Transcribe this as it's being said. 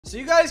So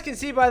you guys can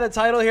see by the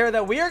title here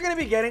that we are going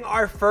to be getting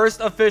our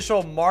first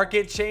official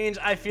market change.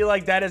 I feel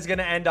like that is going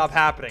to end up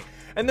happening.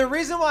 And the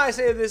reason why I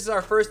say this is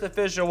our first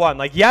official one,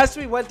 like, yes,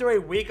 we went through a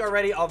week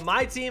already of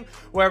my team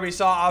where we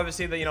saw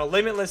obviously the,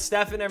 limitless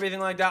Steph and everything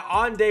like that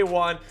on day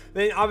one.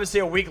 Then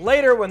obviously a week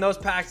later when those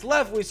packs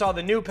left, we saw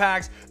the new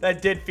packs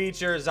that did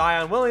feature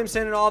Zion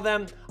Williamson and all of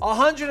them.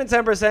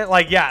 110%,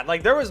 like, yeah,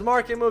 like there was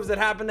market moves that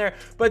happened there.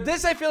 But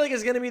this I feel like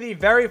is going to be the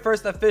very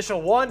first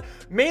official one,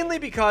 mainly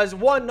because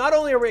one, not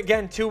only are we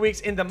again 2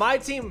 weeks into my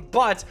team,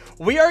 but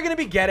we are going to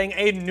be getting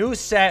a new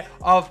set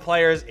of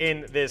players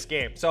in this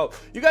game. So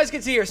you guys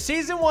can see here,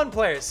 Season 1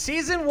 players,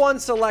 Season 1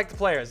 select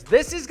players.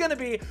 This is going to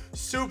be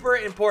super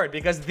important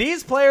because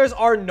these players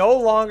are no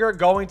longer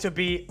going to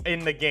be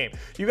in the game.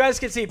 You guys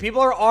can see people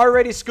are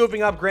already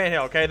scooping up Grant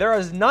Hill, okay? There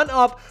is none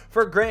up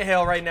for Grant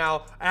Hill right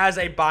now as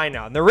a buy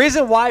now. And the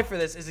reason why for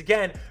this is,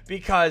 again,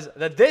 because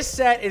this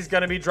set is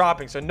going to be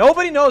dropping. So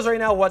nobody knows right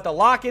now what the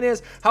lock-in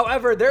is.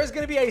 However, there's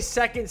going to be a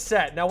second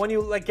set. Now, when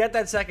you get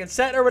that second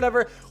set or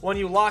whatever, when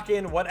you lock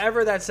in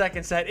whatever that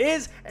second set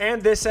is,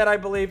 and this set, I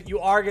believe, you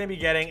are going to be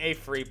getting a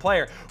free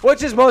player,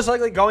 which is most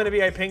likely going to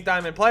be a pink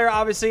diamond player,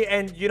 obviously.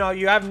 And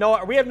we have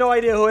no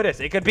idea who it is.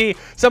 It could be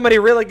somebody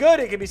really good.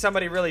 It could be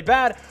somebody really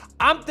bad.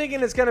 I'm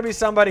thinking it's going to be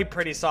somebody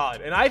pretty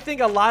solid. And I think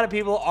a lot of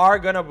people are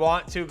going to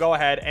want to go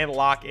ahead and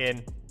lock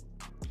in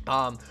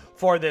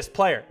for this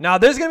player. Now,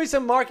 there's going to be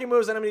some market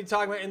moves that I'm going to be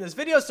talking about in this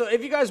video. So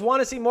if you guys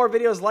want to see more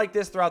videos like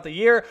this throughout the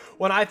year,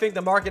 when I think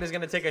the market is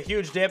going to take a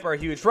huge dip or a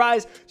huge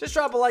rise, just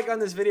drop a like on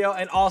this video.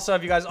 And also,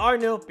 if you guys are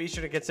new, be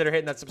sure to consider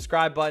hitting that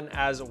subscribe button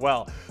as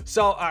well.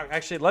 So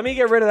actually, let me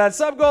get rid of that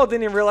sub goal.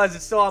 Didn't even realize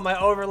it's still on my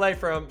overlay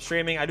from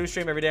streaming. I do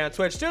stream every day on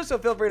Twitch too, so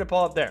feel free to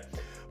pull up there.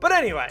 But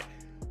anyway,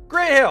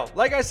 Grant Hill,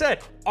 like I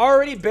said,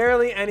 already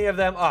barely any of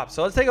them up.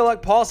 So let's take a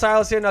look. Paul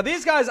Silas here. Now,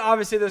 these guys,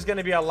 obviously, there's going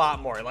to be a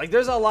lot more. Like,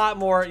 there's a lot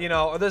more,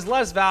 or there's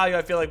less value,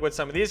 I feel like, with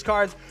some of these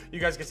cards. You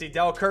guys can see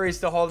Del Curry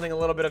still holding a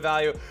little bit of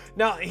value.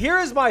 Now, here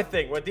is my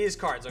thing with these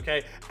cards,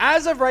 okay?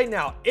 As of right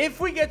now, if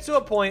we get to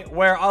a point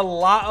where a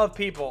lot of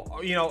people,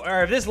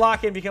 or if this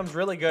lock-in becomes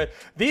really good,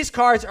 these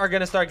cards are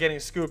going to start getting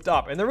scooped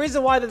up. And the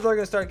reason why they're going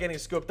to start getting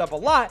scooped up a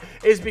lot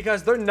is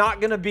because they're not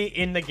going to be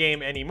in the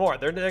game anymore.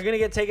 They're going to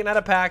get taken out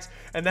of packs,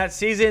 and that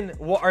Season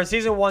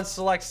 1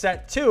 Select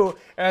Set 2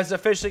 is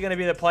officially going to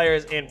be the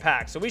players in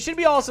packs. So we should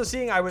be also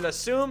seeing, I would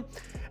assume,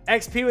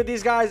 XP with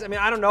these guys. I mean,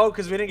 I don't know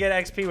because we didn't get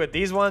XP with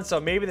these ones, so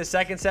maybe the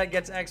second set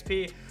gets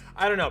XP.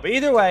 I don't know. But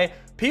either way,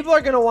 people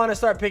are going to want to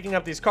start picking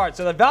up these cards.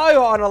 So the value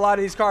on a lot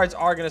of these cards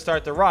are going to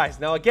start to rise.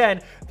 Now,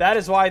 again, that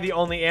is why the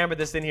only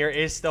amethyst in here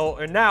is still,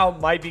 or now,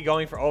 might be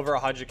going for over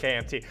 100k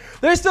MT.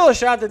 There's still a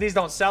shot that these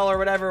don't sell or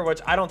whatever,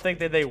 which I don't think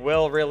that they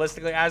will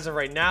realistically as of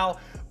right now.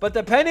 But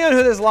depending on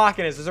who this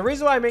lock-in is, there's a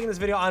reason why I'm making this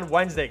video on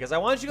Wednesday, because I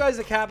want you guys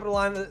to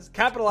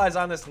capitalize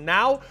on this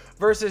now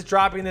versus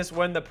dropping this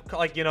when the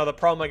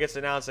promo gets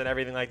announced and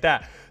everything like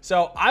that.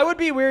 So I would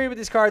be wary with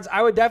these cards.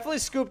 I would definitely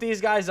scoop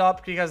these guys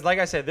up because, like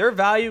I said, their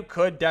value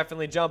could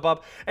definitely jump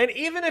up. And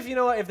even if,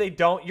 if they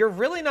don't, you're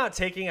really not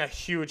taking a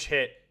huge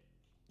hit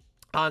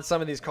on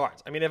some of these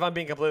cards. I mean, if I'm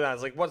being completely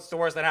honest, like, what's the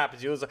worst that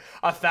happens? You lose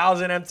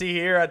 1,000 MT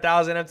here,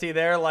 1,000 MT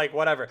there, like,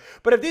 whatever.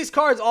 But if these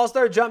cards all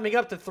start jumping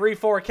up to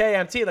 3-4k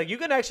MT, like, you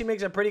can actually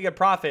make some pretty good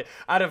profit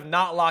out of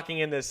not locking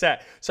in this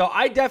set. So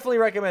I definitely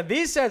recommend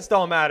these sets.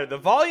 Don't matter. The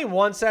Volume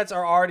 1 sets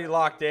are already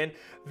locked in.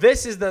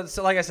 This is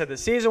like I said, the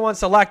Season 1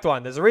 Select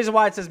one. There's a reason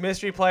why it says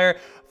Mystery Player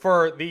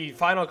for the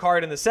final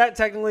card in the set,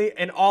 technically,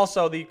 and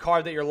also the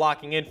card that you're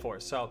locking in for.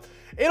 So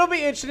it'll be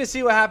interesting to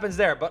see what happens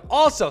there. But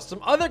also, some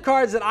other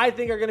cards that I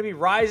think are going to be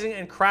rising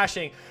and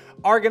crashing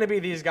are going to be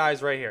these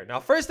guys right here. Now,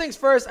 first things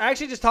first, I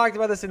actually just talked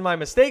about this in my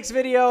mistakes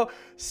video.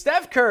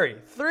 Steph Curry,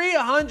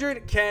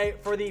 300k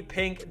for the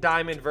pink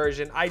diamond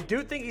version. I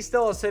do think he's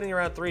still sitting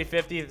around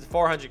 350 to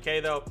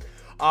 400k though.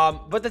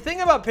 But the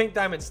thing about pink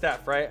diamond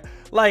Steph, right?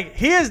 Like,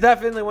 he is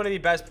definitely one of the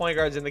best point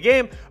guards in the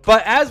game.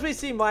 But as we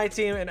see my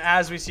team and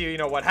as we see,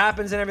 what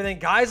happens and everything,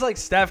 guys like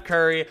Steph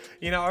Curry,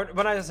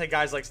 but I don't say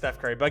guys like Steph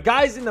Curry, but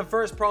guys in the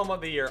first promo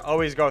of the year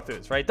always go through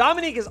this, right?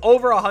 Dominique is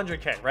over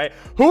 100k, right?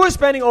 Who is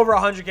spending over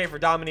 100k for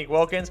Dominique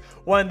Wilkins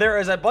when there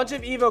is a bunch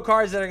of Evo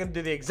cards that are going to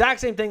do the exact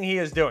same thing he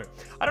is doing?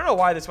 I don't know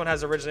why this one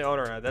has originally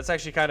owner on it. That's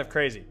actually kind of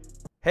crazy.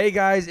 Hey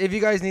guys, if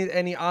you guys need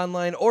any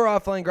online or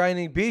offline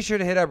grinding, be sure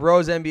to hit up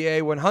Rose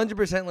NBA,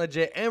 100%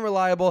 legit and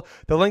reliable.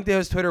 The link to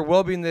his Twitter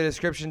will be in the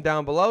description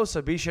down below,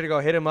 so be sure to go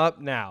hit him up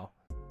now.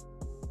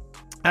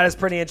 That is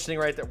pretty interesting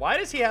right there. Why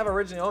does he have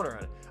original owner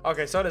on it?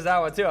 Okay, so does that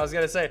one too. I was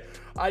going to say,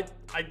 I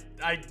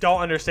don't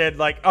understand.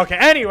 Like, okay,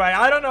 anyway,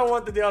 I don't know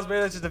what the deal is.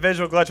 Maybe that's just a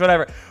visual glitch,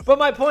 whatever. But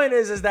my point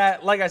is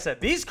that, like I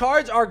said, these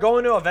cards are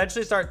going to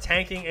eventually start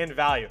tanking in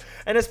value.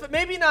 And it's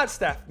maybe not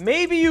Steph.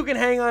 Maybe you can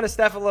hang on to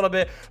Steph a little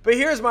bit. But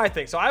here's my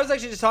thing. So I was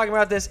actually just talking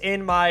about this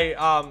in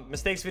my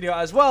mistakes video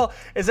as well,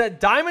 is that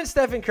Diamond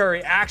Stephen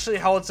Curry actually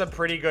holds some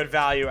pretty good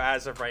value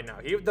as of right now.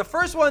 The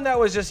first one that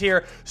was just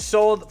here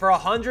sold for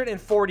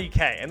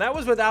 140k, and that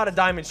was without a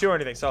diamond shoe or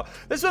anything. So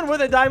this one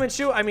with a diamond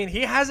shoe, I mean,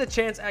 he has a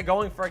chance at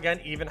going for, again,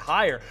 even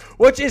higher,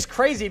 which is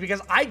crazy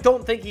because I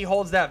don't think he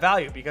holds that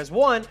value because,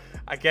 one,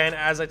 again,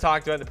 as I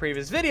talked about in the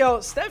previous video,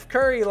 Steph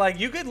Curry, like,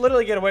 you could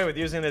literally get away with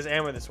using this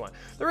and with this one.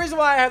 The reason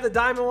why I have the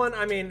diamond one,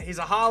 I mean, he's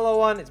a hollow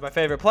one. It's my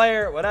favorite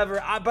player,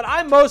 whatever. But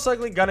I'm most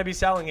likely going to be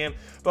selling him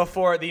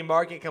before the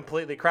market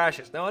completely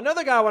crashes. Now,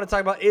 another guy I want to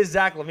talk about is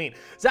Zach LaVine.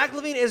 Zach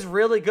LaVine is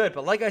really good,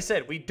 but like I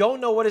said, we don't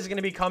know what is going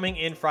to be coming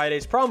in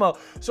Friday's promo.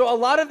 So a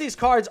lot of these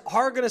cards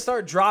are going to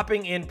start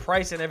dropping in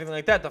price and everything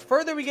like that. The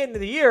further we get into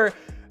the year,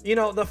 you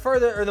know, the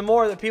further or the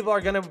more that people are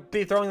going to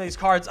be throwing these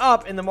cards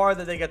up, and the more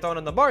that they get thrown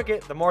in the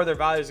market, the more their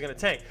value is going to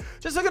tank.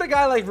 Just look at a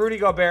guy like Rudy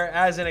Gobert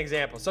as an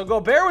example. So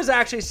Gobert was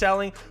actually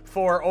selling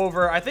for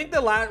over, I think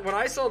the last, when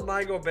I sold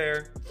my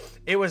Gobert,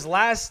 it was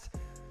last,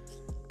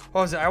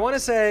 what was it? I want to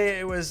say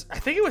it was, I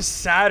think it was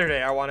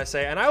Saturday, I want to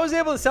say. And I was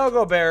able to sell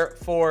Gobert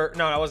for,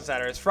 no, it wasn't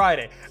Saturday, it's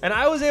Friday. And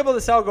I was able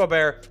to sell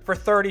Gobert for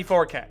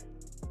 34K.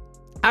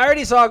 I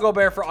already saw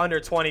Gobert for under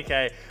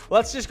 20K.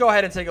 Let's just go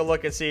ahead and take a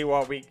look and see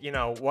what we, you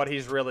know, what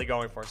he's really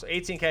going for. So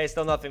 18K,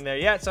 still nothing there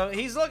yet. So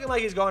he's looking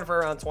like he's going for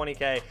around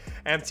 20K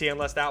MT,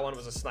 unless that one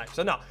was a snipe.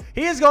 So no,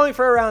 he is going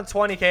for around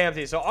 20K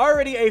MT. So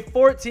already a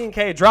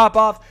 14K drop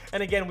off.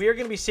 And again, we are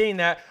going to be seeing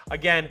that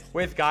again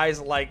with guys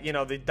like, you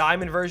know, the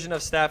diamond version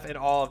of Steph and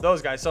all of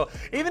those guys. So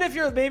even if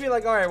you're maybe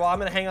like, all right, well, I'm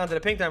going to hang on to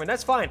the pink diamond,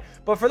 that's fine.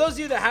 But for those of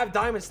you that have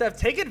diamond Steph,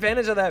 take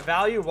advantage of that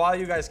value while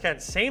you guys can.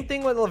 Same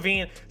thing with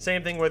LaVine,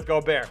 same thing with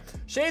Gobert.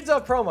 Shades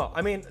of promo.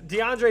 I mean,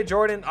 DeAndre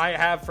Jordan I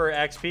have for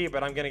XP,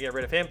 but I'm going to get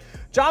rid of him.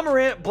 John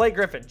Morant, Blake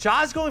Griffin.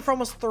 Ja's going for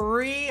almost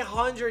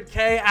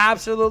 300K.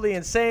 Absolutely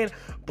insane.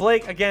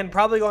 Blake, again,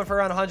 probably going for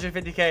around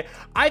 150K.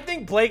 I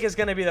think Blake is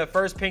going to be the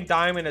first pink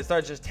diamond that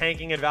starts just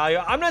tanking in value.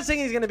 I'm not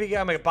saying he's going to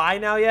become a buy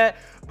now yet,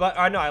 but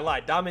no, I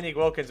lied. Dominique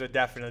Wilkins would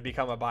definitely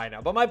become a buy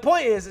now. But my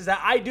point is that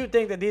I do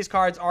think that these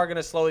cards are going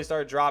to slowly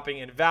start dropping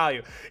in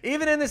value.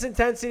 Even in this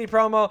intensity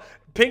promo,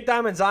 pink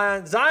diamond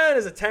Zion. Zion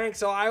is a tank,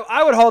 so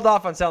I would hold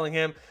off on selling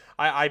him.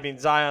 I mean,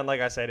 Zion, like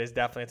I said, is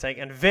definitely a tank.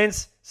 And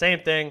Vince,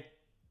 same thing.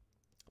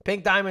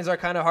 Pink diamonds are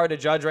kind of hard to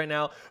judge right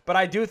now, but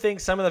I do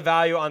think some of the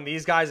value on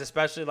these guys,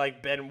 especially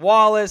like Ben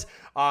Wallace,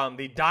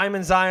 the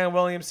diamond Zion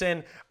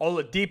Williamson,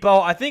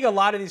 Oladipo, I think a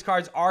lot of these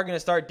cards are going to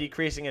start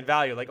decreasing in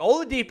value. Like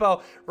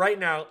Oladipo right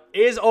now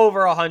is over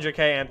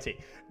 100K MT.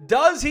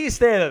 Does he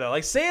stay there though?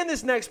 Like say in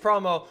this next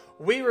promo,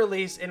 we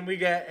release and we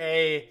get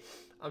a...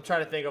 I'm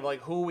trying to think of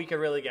like who we could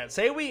really get.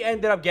 Say we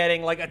ended up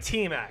getting like a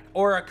T-Mac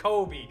or a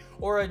Kobe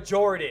or a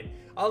Jordan.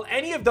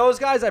 Any of those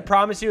guys, I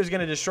promise you, is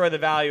going to destroy the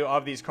value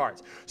of these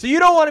cards. So you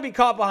don't want to be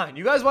caught behind.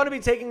 You guys want to be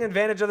taking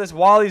advantage of this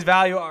while this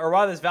value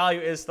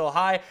is still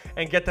high,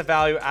 and get the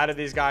value out of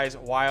these guys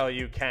while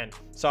you can.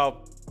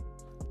 So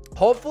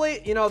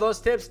hopefully, you know, those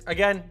tips,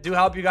 again, do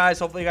help you guys.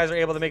 Hopefully you guys are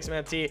able to make some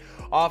MT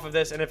off of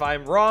this. And if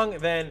I'm wrong,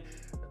 then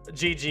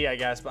GG, I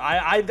guess. But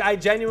I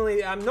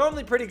genuinely, I'm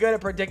normally pretty good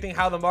at predicting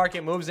how the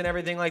market moves and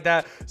everything like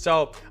that.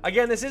 So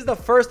again, this is the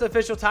first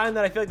official time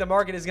that I feel like the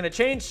market is going to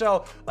change.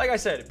 So like I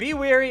said, be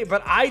wary,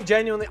 but I'm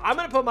going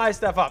to put my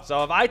stuff up.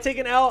 So if I take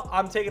an L,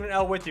 I'm taking an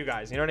L with you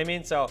guys. You know what I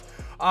mean? So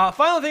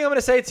final thing I'm going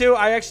to say too,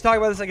 I actually talked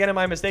about this again in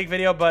my mistake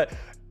video, but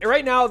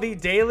right now the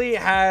daily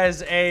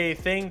has a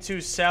thing to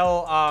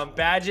sell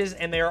badges,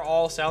 and they are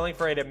all selling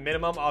for at a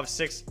minimum of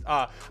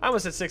I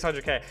almost said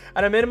 600K,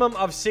 at a minimum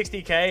of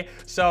 60K.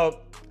 So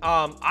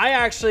I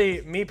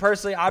actually, me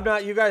personally, I'm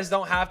not, you guys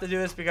don't have to do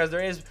this because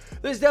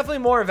there's definitely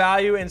more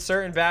value in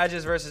certain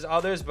badges versus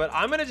others, but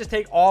I'm gonna just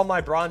take all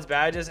my bronze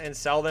badges and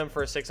sell them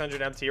for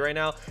 600 MT right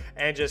now,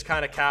 and just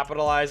kind of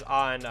capitalize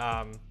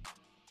on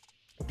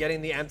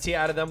getting the MT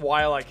out of them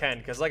while I can,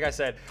 because like I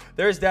said,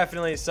 there's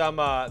definitely some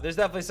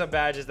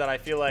badges that I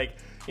feel like,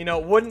 you know,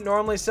 wouldn't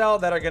normally sell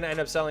that are going to end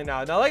up selling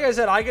now. Now, like I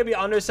said, I could be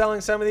underselling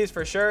some of these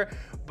for sure,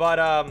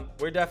 but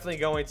we're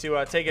definitely going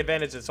to take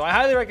advantage of it. So I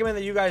highly recommend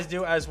that you guys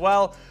do as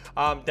well.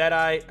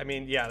 Deadeye, I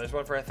mean, yeah, there's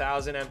one for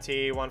 1,000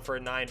 MT, one for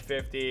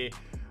 950.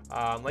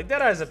 Like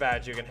Deadeye is a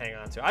badge you can hang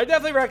on to. I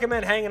definitely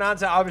recommend hanging on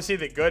to obviously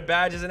the good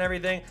badges and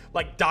everything,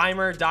 like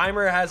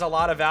Dimer has a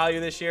lot of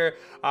value this year,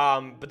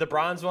 but the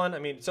bronze one, I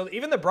mean, so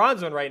even the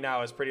bronze one right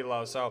now is pretty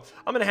low, so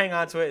I'm gonna hang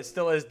on to it. It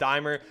still is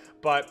Dimer,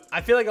 but I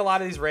feel like a lot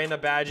of these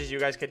random badges you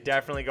guys could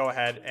definitely go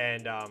ahead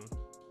and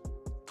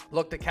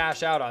look to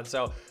cash out on.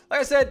 So like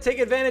I said, take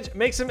advantage,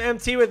 make some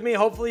MT with me.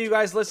 Hopefully you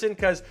guys listen,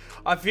 because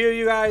a few of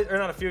you guys, or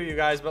not a few of you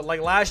guys, but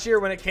like last year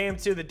when it came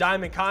to the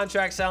diamond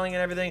contract selling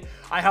and everything,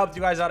 I helped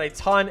you guys out a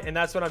ton, and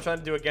that's what I'm trying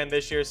to do again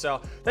this year.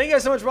 So thank you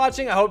guys so much for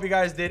watching. I hope you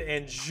guys did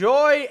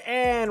enjoy,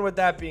 and with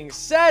that being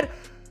said,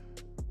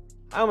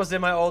 I almost did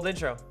my old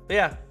intro, but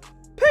yeah,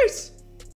 peace.